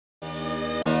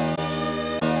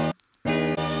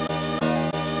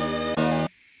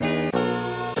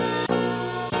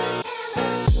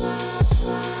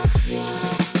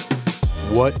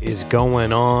What is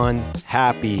going on?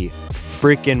 Happy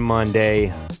freaking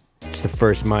Monday. It's the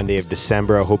first Monday of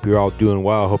December. I hope you're all doing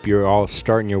well. I hope you're all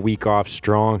starting your week off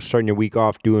strong, starting your week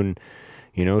off doing,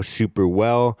 super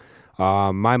well.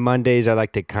 My Mondays, I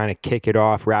like to kind of kick it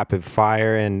off rapid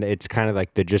fire, and it's kind of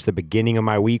like just the beginning of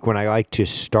my week when I like to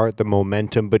start the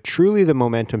momentum. But truly, the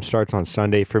momentum starts on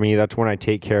Sunday for me. That's when I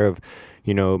take care of,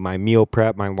 my meal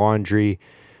prep, my laundry,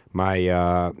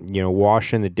 my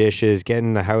washing the dishes,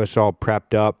 getting the house all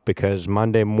prepped up, because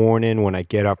Monday morning when I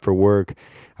get up for work,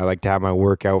 I like to have my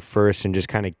workout first and just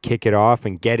kind of kick it off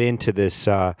and get into this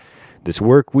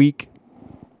work week.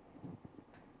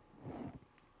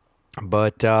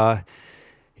 But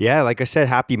like I said,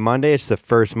 happy Monday. It's the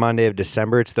first Monday of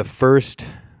December. It's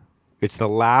the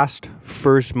last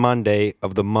first Monday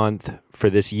of the month for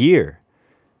this year,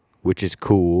 which is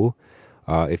cool.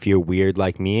 If you're weird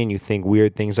like me and you think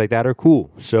weird things like that are cool.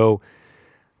 So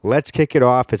let's kick it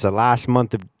off. It's the last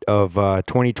month of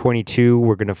 2022.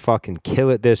 We're going to fucking kill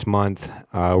it this month.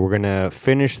 We're going to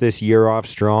finish this year off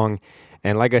strong.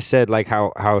 And like I said, like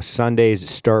how Sundays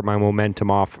start my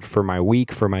momentum off for my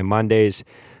week, for my Mondays,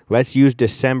 let's use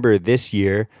December this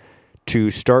year to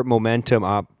start momentum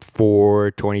up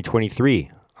for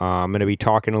 2023. I'm going to be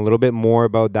talking a little bit more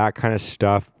about that kind of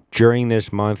stuff during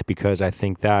this month, because I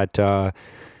think that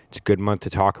it's a good month to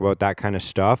talk about that kind of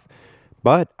stuff.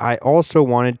 But I also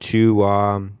wanted to,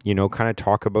 kind of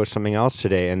talk about something else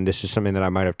today. And this is something that I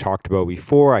might have talked about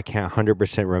before. I can't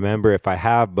 100% remember if I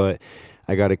have, but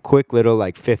I got a quick little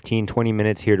 15, 20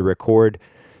 minutes here to record.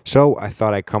 So I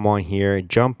thought I'd come on here,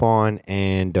 jump on,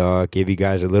 and give you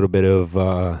guys a little bit of,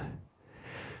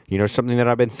 something that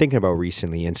I've been thinking about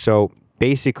recently. And so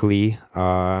basically,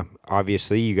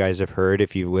 obviously, you guys have heard,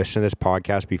 if you've listened to this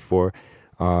podcast before,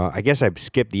 I guess I've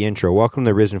skipped the intro. Welcome to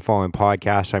the Risen Fallen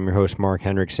podcast. I'm your host, Mark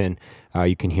Hendrickson.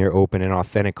 You can hear open and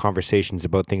authentic conversations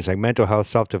about things like mental health,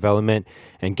 self-development,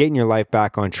 and getting your life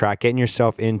back on track, getting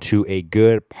yourself into a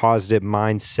good, positive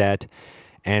mindset,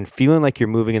 and feeling like you're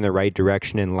moving in the right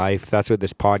direction in life. That's what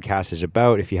this podcast is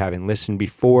about. If you haven't listened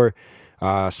before,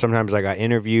 sometimes I got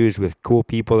interviews with cool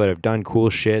people that have done cool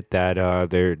shit that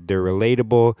they're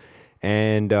relatable,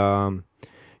 and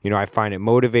I find it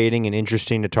motivating and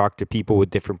interesting to talk to people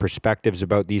with different perspectives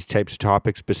about these types of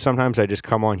topics. But sometimes I just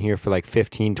come on here for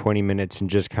 15, 20 minutes and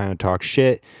just kind of talk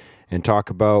shit and talk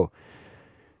about,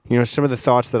 some of the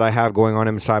thoughts that I have going on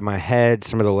inside my head,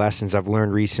 some of the lessons I've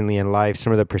learned recently in life,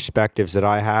 some of the perspectives that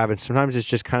I have. And sometimes it's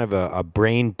just kind of a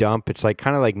brain dump. It's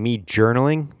kind of like me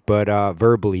journaling, but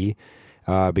verbally,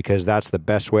 because that's the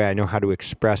best way I know how to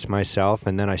express myself.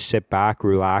 And then I sit back,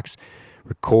 relax,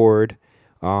 record,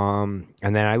 and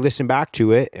then I listen back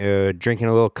to it, drinking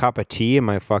a little cup of tea in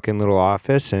my fucking little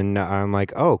office, and I'm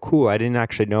like, oh, cool, I didn't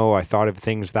actually know I thought of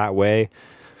things that way.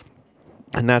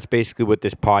 And that's basically what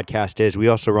this podcast is. We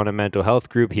also run a mental health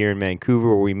group here in Vancouver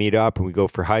where we meet up and we go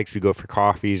for hikes, we go for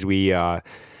coffees, we build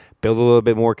a little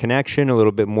bit more connection, a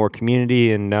little bit more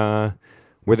community, and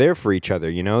we're there for each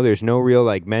other. There's no real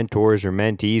mentors or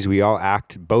mentees. We all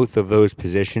act both of those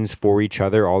positions for each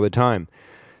other all the time.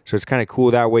 So it's kind of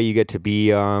cool that way. You get to be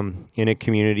in a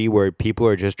community where people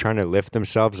are just trying to lift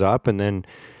themselves up. And then,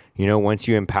 once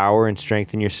you empower and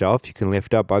strengthen yourself, you can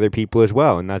lift up other people as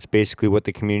well. And that's basically what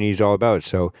the community is all about.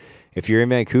 So if you're in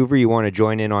Vancouver, you want to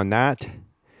join in on that,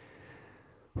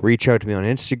 reach out to me on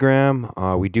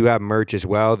Instagram. We do have merch as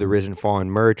well, the Risen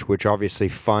Fallen merch, which obviously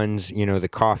funds, the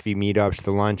coffee meetups,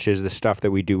 the lunches, the stuff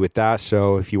that we do with that.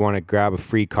 So if you want to grab a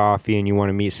free coffee and you want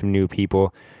to meet some new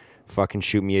people, fucking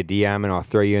shoot me a DM and I'll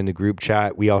throw you in the group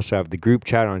chat. We also have the group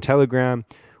chat on Telegram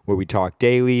where we talk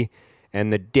daily.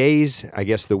 And the days, I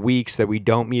guess the weeks that we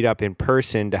don't meet up in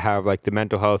person to have the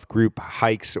mental health group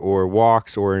hikes or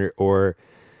walks or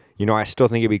I still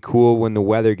think it'd be cool when the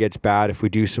weather gets bad if we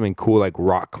do something cool like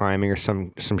rock climbing or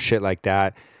some shit like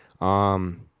that.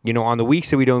 On the weeks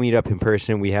that we don't meet up in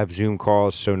person, we have Zoom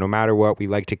calls. So no matter what, we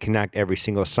like to connect every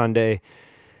single Sunday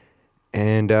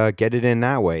and get it in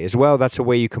that way as well. That's a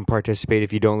way you can participate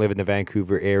if you don't live in the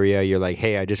Vancouver area. You're like,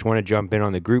 hey, I just want to jump in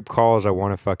on the group calls. I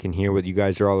want to fucking hear what you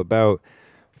guys are all about.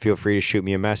 Feel free to shoot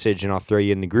me a message and I'll throw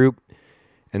you in the group.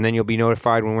 And then you'll be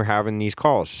notified when we're having these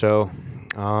calls. So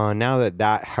now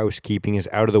that housekeeping is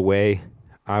out of the way,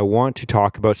 I want to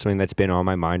talk about something that's been on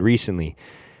my mind recently.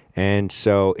 And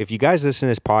so if you guys listen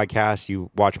to this podcast, you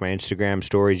watch my Instagram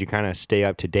stories, you kind of stay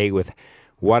up to date with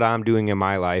what I'm doing in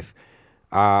my life.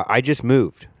 I just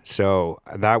moved. So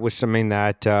that was something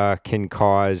that can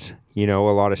cause, a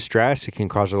lot of stress. It can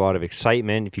cause a lot of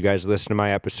excitement. If you guys listen to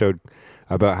my episode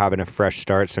about having a fresh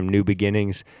start, some new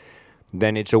beginnings,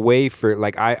 then it's a way for,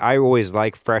 like, I always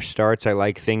like fresh starts. I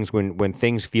like things when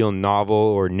things feel novel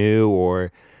or new,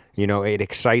 or, it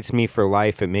excites me for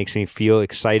life. It makes me feel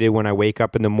excited when I wake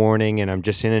up in the morning and I'm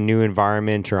just in a new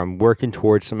environment or I'm working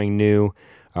towards something new.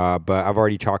 But I've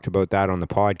already talked about that on the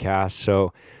podcast.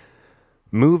 So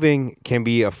moving can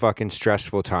be a fucking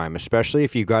stressful time, especially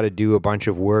if you got to do a bunch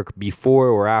of work before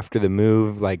or after the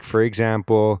move. Like, for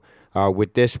example,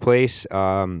 with this place,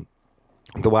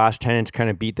 the last tenants kind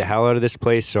of beat the hell out of this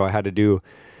place, so I had to do,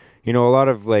 a lot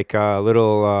of like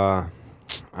little,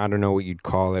 I don't know what you'd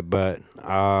call it, but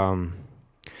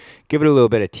give it a little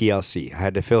bit of TLC. I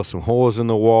had to fill some holes in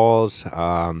the walls,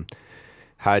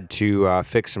 had to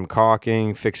fix some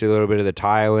caulking, fix a little bit of the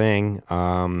tiling,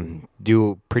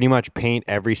 do pretty much paint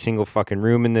every single fucking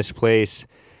room in this place,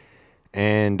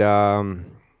 and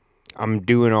I'm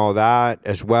doing all that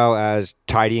as well as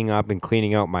tidying up and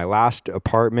cleaning out my last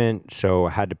apartment. So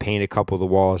I had to paint a couple of the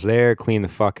walls there, clean the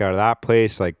fuck out of that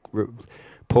place, like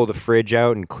pull the fridge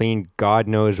out and clean God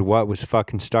knows what was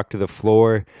fucking stuck to the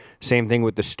floor. Same thing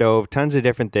with the stove, tons of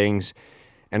different things.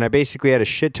 And I basically had a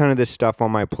shit ton of this stuff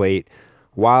on my plate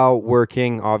while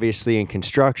working, obviously, in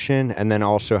construction, and then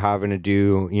also having to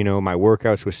do, my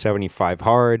workouts with 75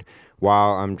 Hard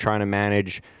while I'm trying to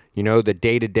manage the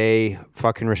day-to-day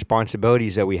fucking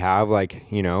responsibilities that we have, like,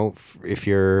 if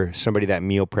you're somebody that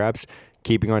meal preps,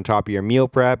 keeping on top of your meal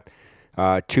prep,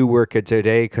 2 workouts a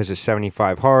day because of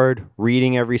 75 Hard,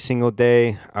 reading every single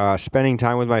day, spending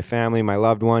time with my family, my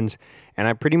loved ones, and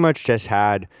I pretty much just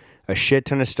had a shit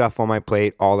ton of stuff on my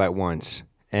plate all at once.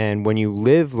 And when you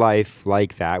live life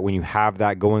like that, when you have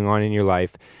that going on in your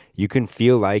life, you can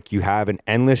feel like you have an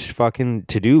endless fucking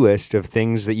to-do list of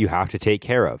things that you have to take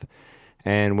care of.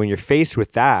 And when you're faced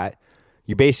with that,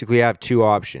 you basically have 2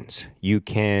 options. You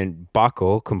can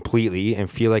buckle completely and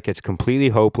feel like it's completely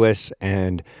hopeless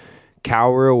and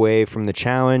cower away from the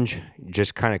challenge,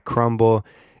 just kind of crumble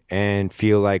and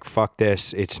feel like, fuck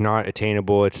this, it's not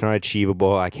attainable, it's not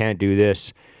achievable, I can't do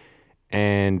this.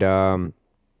 And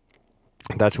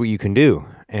that's what you can do.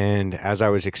 And as I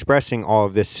was expressing all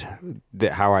of this,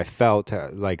 how I felt,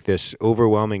 like this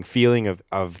overwhelming feeling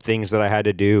of things that I had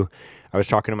to do, I was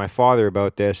talking to my father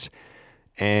about this,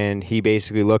 and he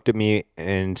basically looked at me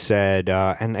and said,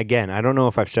 and again, I don't know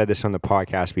if I've said this on the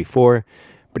podcast before,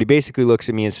 but he basically looks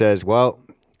at me and says, well,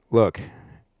 look,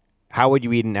 how would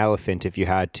you eat an elephant if you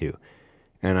had to?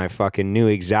 And I fucking knew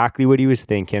exactly what he was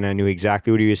thinking. I knew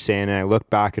exactly what he was saying, and I looked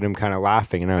back at him kind of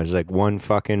laughing, and I was like, one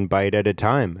fucking bite at a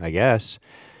time, I guess.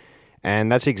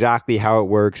 And that's exactly how it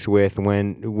works with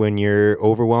when you're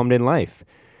overwhelmed in life.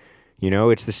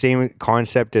 It's the same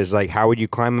concept as, like, how would you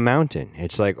climb a mountain?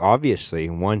 It's like,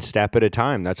 obviously, one step at a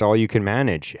time. That's all you can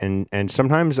manage. And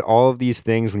sometimes all of these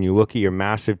things, when you look at your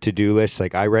massive to-do list,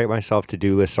 like I write myself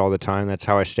to-do lists all the time. That's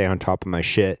how I stay on top of my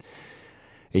shit.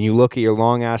 And you look at your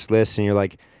long-ass list and you're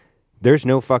like, there's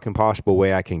no fucking possible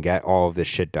way I can get all of this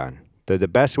shit done. The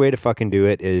best way to fucking do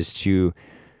it is to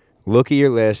look at your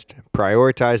list,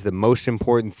 prioritize the most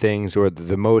important things, or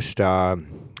the most, I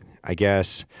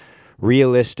guess,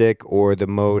 realistic, or the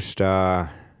most,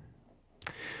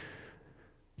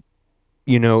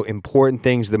 important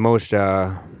things, the most,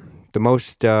 I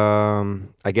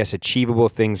guess, achievable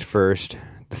things first,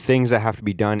 the things that have to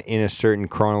be done in a certain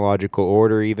chronological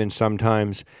order, even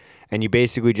sometimes, and you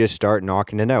basically just start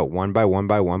knocking it out one by one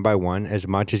by one by one, as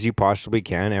much as you possibly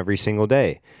can every single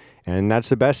day. And that's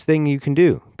the best thing you can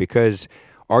do, because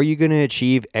are you going to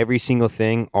achieve every single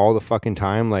thing all the fucking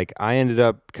time? Like, I ended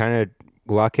up kind of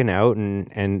lucking out,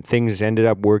 and things ended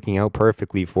up working out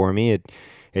perfectly for me.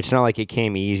 It's not like it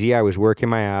came easy. I was working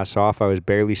my ass off. I was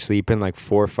barely sleeping, like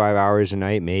 4 or 5 hours a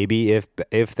night, maybe,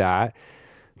 if that.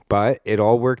 But it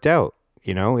all worked out.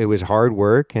 It was hard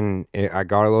work, and I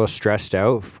got a little stressed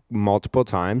out multiple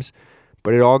times,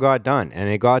 but it all got done. And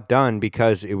it got done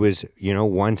because it was,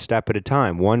 one step at a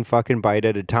time, one fucking bite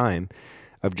at a time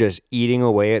of just eating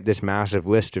away at this massive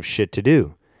list of shit to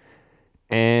do.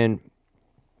 And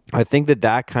I think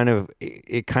that kind of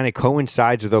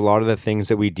coincides with a lot of the things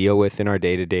that we deal with in our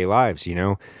day-to-day lives,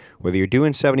 whether you're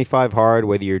doing 75 Hard,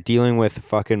 whether you're dealing with a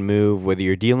fucking move, whether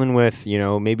you're dealing with,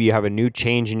 maybe you have a new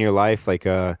change in your life, like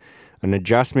an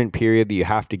adjustment period that you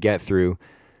have to get through.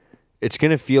 It's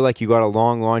going to feel like you got a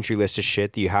long laundry list of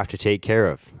shit that you have to take care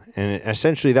of. And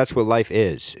essentially that's what life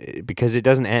is, because it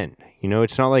doesn't end.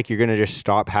 It's not like you're going to just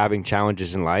stop having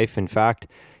challenges in life. In fact,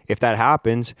 if that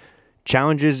happens,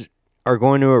 challenges are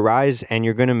going to arise, and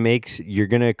you're going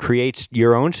to create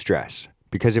your own stress.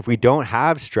 Because if we don't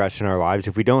have stress in our lives,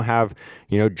 if we don't have,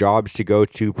 jobs to go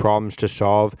to, problems to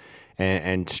solve,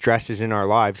 and stresses in our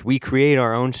lives, we create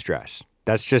our own stress.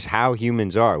 That's just how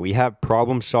humans are. We have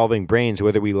problem-solving brains,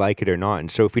 whether we like it or not.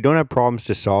 And so if we don't have problems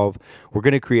to solve, we're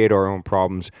going to create our own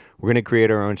problems. We're going to create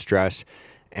our own stress.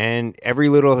 And every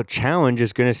little challenge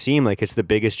is going to seem like it's the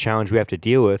biggest challenge we have to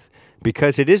deal with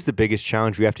because it is the biggest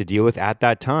challenge we have to deal with at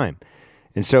that time.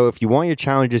 And so if you want your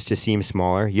challenges to seem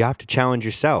smaller, you have to challenge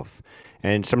yourself.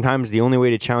 And sometimes the only way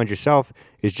to challenge yourself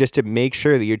is just to make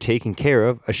sure that you're taking care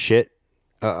of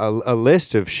a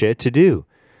list of shit to do.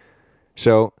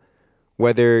 So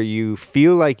whether you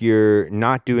feel like you're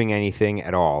not doing anything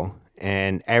at all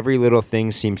and every little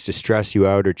thing seems to stress you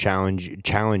out or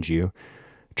challenge you,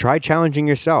 try challenging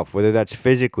yourself, whether that's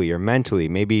physically or mentally.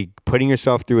 Maybe putting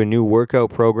yourself through a new workout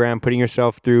program, putting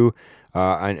yourself through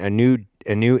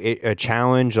a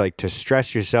challenge, like to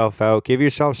stress yourself out. Give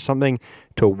yourself something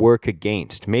to work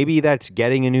against. Maybe that's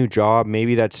getting a new job.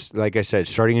 Maybe that's, like I said,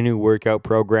 starting a new workout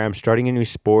program, starting a new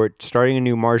sport, starting a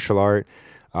new martial art,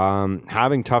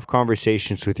 having tough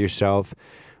conversations with yourself,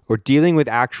 or dealing with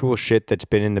actual shit that's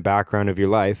been in the background of your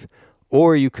life.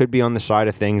 Or you could be on the side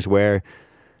of things where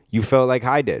you felt like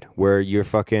I did, where you're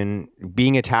fucking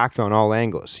being attacked on all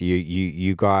angles.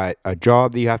 You got a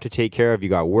job that you have to take care of. You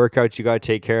got workouts you got to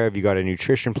take care of. You got a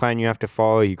nutrition plan you have to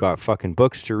follow. You got fucking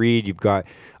books to read. You've got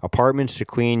apartments to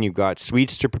clean. You've got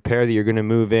suites to prepare that you're going to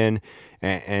move in.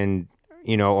 And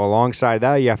you know, alongside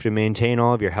that, you have to maintain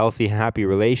all of your healthy, happy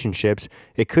relationships.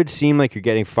 It could seem like you're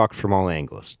getting fucked from all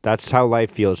angles. That's how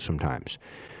life feels sometimes.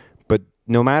 But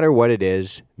no matter what it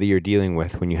is that you're dealing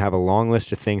with, when you have a long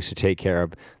list of things to take care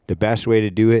of, the best way to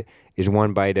do it is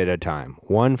one bite at a time.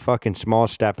 One fucking small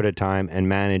step at a time, and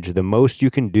manage the most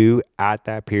you can do at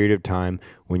that period of time.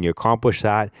 When you accomplish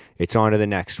that, it's on to the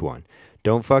next one.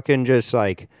 Don't fucking just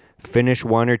like finish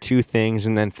one or two things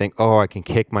and then think, oh, I can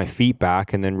kick my feet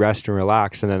back and then rest and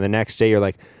relax. And then the next day you're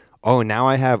like, oh, now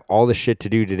I have all the shit to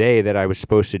do today that I was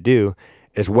supposed to do,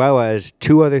 as well as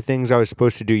two other things I was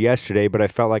supposed to do yesterday, but I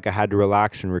felt like I had to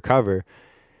relax and recover.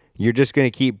 You're just going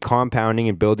to keep compounding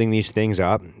and building these things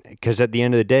up because at the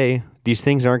end of the day, these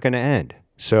things aren't going to end.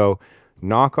 So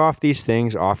knock off these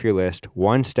things off your list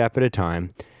one step at a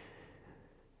time.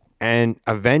 And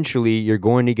eventually you're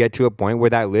going to get to a point where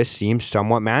that list seems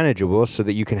somewhat manageable so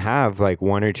that you can have like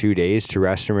 1 or 2 days to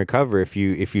rest and recover if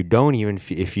you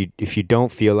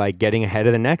don't feel like getting ahead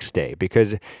of the next day.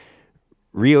 Because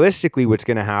realistically, what's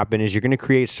going to happen is you're going to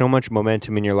create so much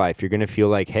momentum in your life. You're going to feel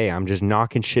like, hey, I'm just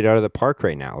knocking shit out of the park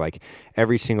right now. Like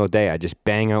every single day, I just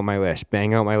bang out my list,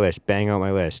 bang out my list, bang out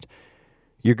my list.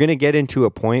 You're going to get into a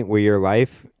point where your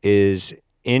life is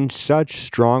in such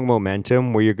strong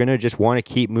momentum where you're going to just want to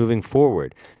keep moving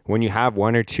forward. When you have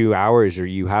 1 or 2 hours or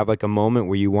you have like a moment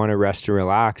where you want to rest and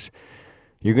relax,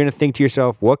 you're going to think to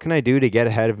yourself, what can I do to get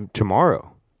ahead of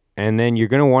tomorrow? And then you're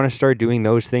going to want to start doing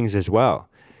those things as well.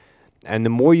 And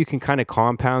the more you can kind of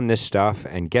compound this stuff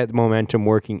and get the momentum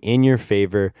working in your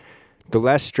favor, the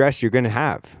less stress you're going to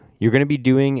have. You're going to be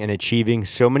doing and achieving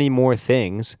so many more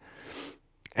things,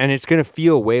 and it's going to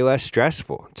feel way less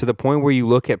stressful to the point where you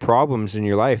look at problems in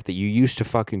your life that you used to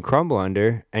fucking crumble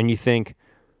under and you think,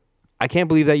 I can't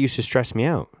believe that used to stress me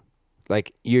out.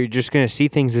 Like, you're just going to see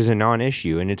things as a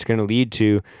non-issue, and it's going to lead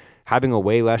to having a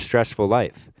way less stressful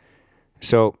life.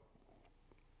 So,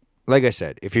 like I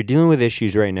said, if you're dealing with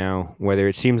issues right now, whether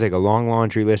it seems like a long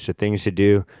laundry list of things to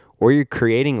do, or you're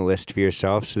creating a list for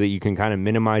yourself so that you can kind of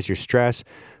minimize your stress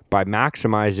by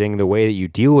maximizing the way that you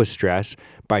deal with stress,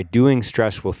 by doing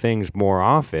stressful things more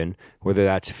often, whether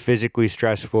that's physically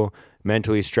stressful,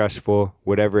 mentally stressful,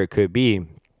 whatever it could be,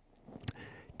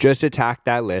 just attack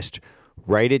that list,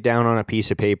 write it down on a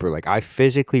piece of paper. Like, I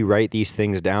physically write these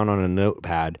things down on a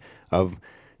notepad of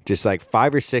just like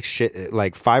 5 or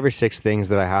 6 things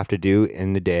that I have to do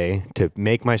in the day to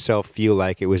make myself feel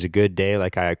like it was a good day,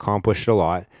 like I accomplished a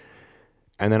lot.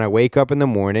 And then I wake up in the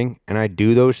morning and I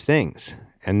do those things.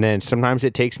 And then sometimes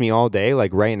it takes me all day.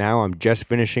 Like right now, I'm just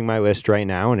finishing my list right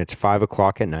now and it's 5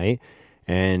 o'clock at night.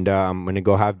 And I'm going to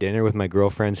go have dinner with my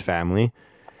girlfriend's family.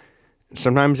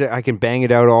 Sometimes I can bang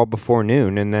it out all before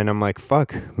noon. And then I'm like,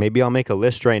 fuck, maybe I'll make a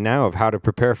list right now of how to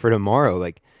prepare for tomorrow.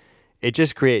 Like, it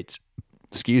just creates,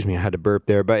 excuse me, I had to burp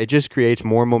there, but it just creates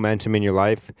more momentum in your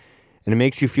life. And it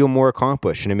makes you feel more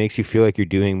accomplished. And it makes you feel like you're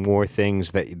doing more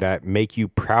things that make you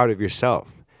proud of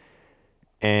yourself.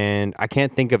 And I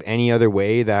can't think of any other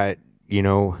way that,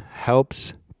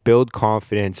 helps build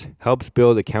confidence, helps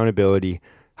build accountability,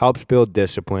 helps build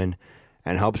discipline,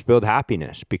 and helps build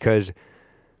happiness. Because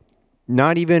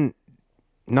not even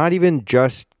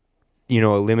just,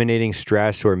 eliminating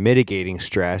stress or mitigating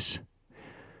stress,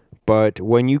 but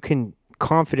when you can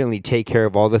confidently take care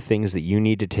of all the things that you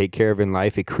need to take care of in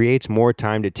life, it creates more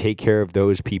time to take care of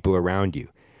those people around you.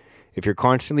 if you're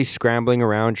constantly scrambling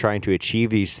around trying to achieve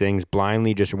these things,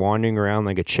 blindly just wandering around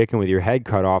like a chicken with your head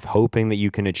cut off, hoping that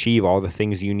you can achieve all the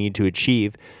things you need to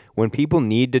achieve, when people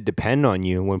need to depend on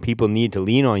you, when people need to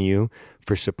lean on you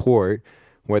for support,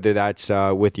 whether that's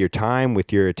with your time,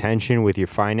 with your attention, with your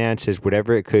finances,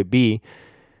 whatever it could be,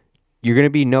 you're going to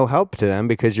be no help to them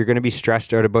because you're going to be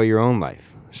stressed out about your own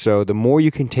life. So the more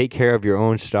you can take care of your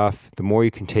own stuff, the more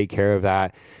you can take care of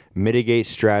that, mitigate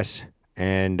stress,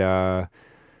 and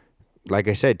like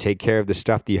I said, take care of the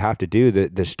stuff that you have to do,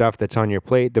 the stuff that's on your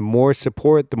plate, the more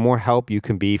support, the more help you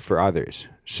can be for others.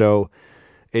 So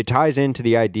it ties into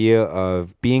the idea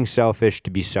of being selfish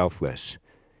to be selfless.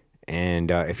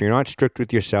 And if you're not strict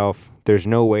with yourself, there's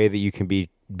no way that you can be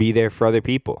there for other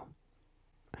people.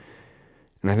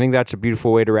 And I think that's a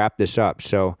beautiful way to wrap this up.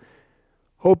 So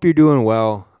hope you're doing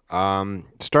well.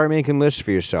 Start making lists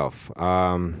for yourself.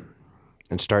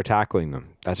 And start tackling them.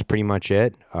 That's pretty much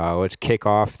it. Let's kick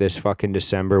off this fucking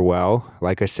December well.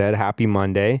 Like I said, happy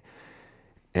Monday.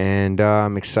 And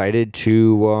I'm excited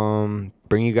to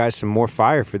bring you guys some more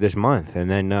fire for this month.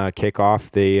 And then kick off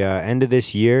the end of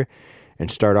this year and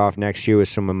start off next year with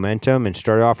some momentum and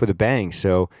start off with a bang.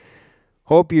 So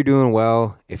hope you're doing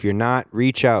well. If you're not,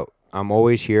 reach out. I'm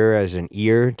always here as an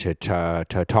ear to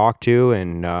talk to,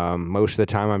 and most of the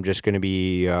time I'm just going to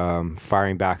be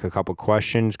firing back a couple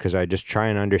questions because I just try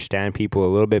and understand people a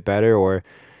little bit better, or,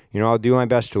 I'll do my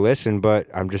best to listen, but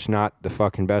I'm just not the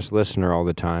fucking best listener all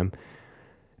the time.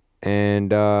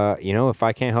 And, if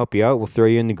I can't help you out, we'll throw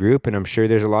you in the group, and I'm sure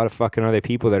there's a lot of fucking other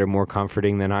people that are more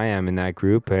comforting than I am in that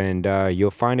group, and you'll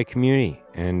find a community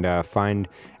and find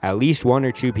at least one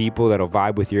or two people that'll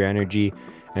vibe with your energy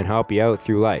and help you out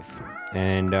through life.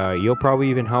 And you'll probably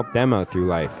even help them out through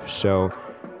life. So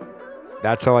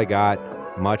that's all I got.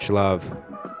 Much love.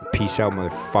 Peace out,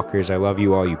 motherfuckers. I love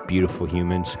you all, you beautiful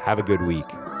humans. Have a good week.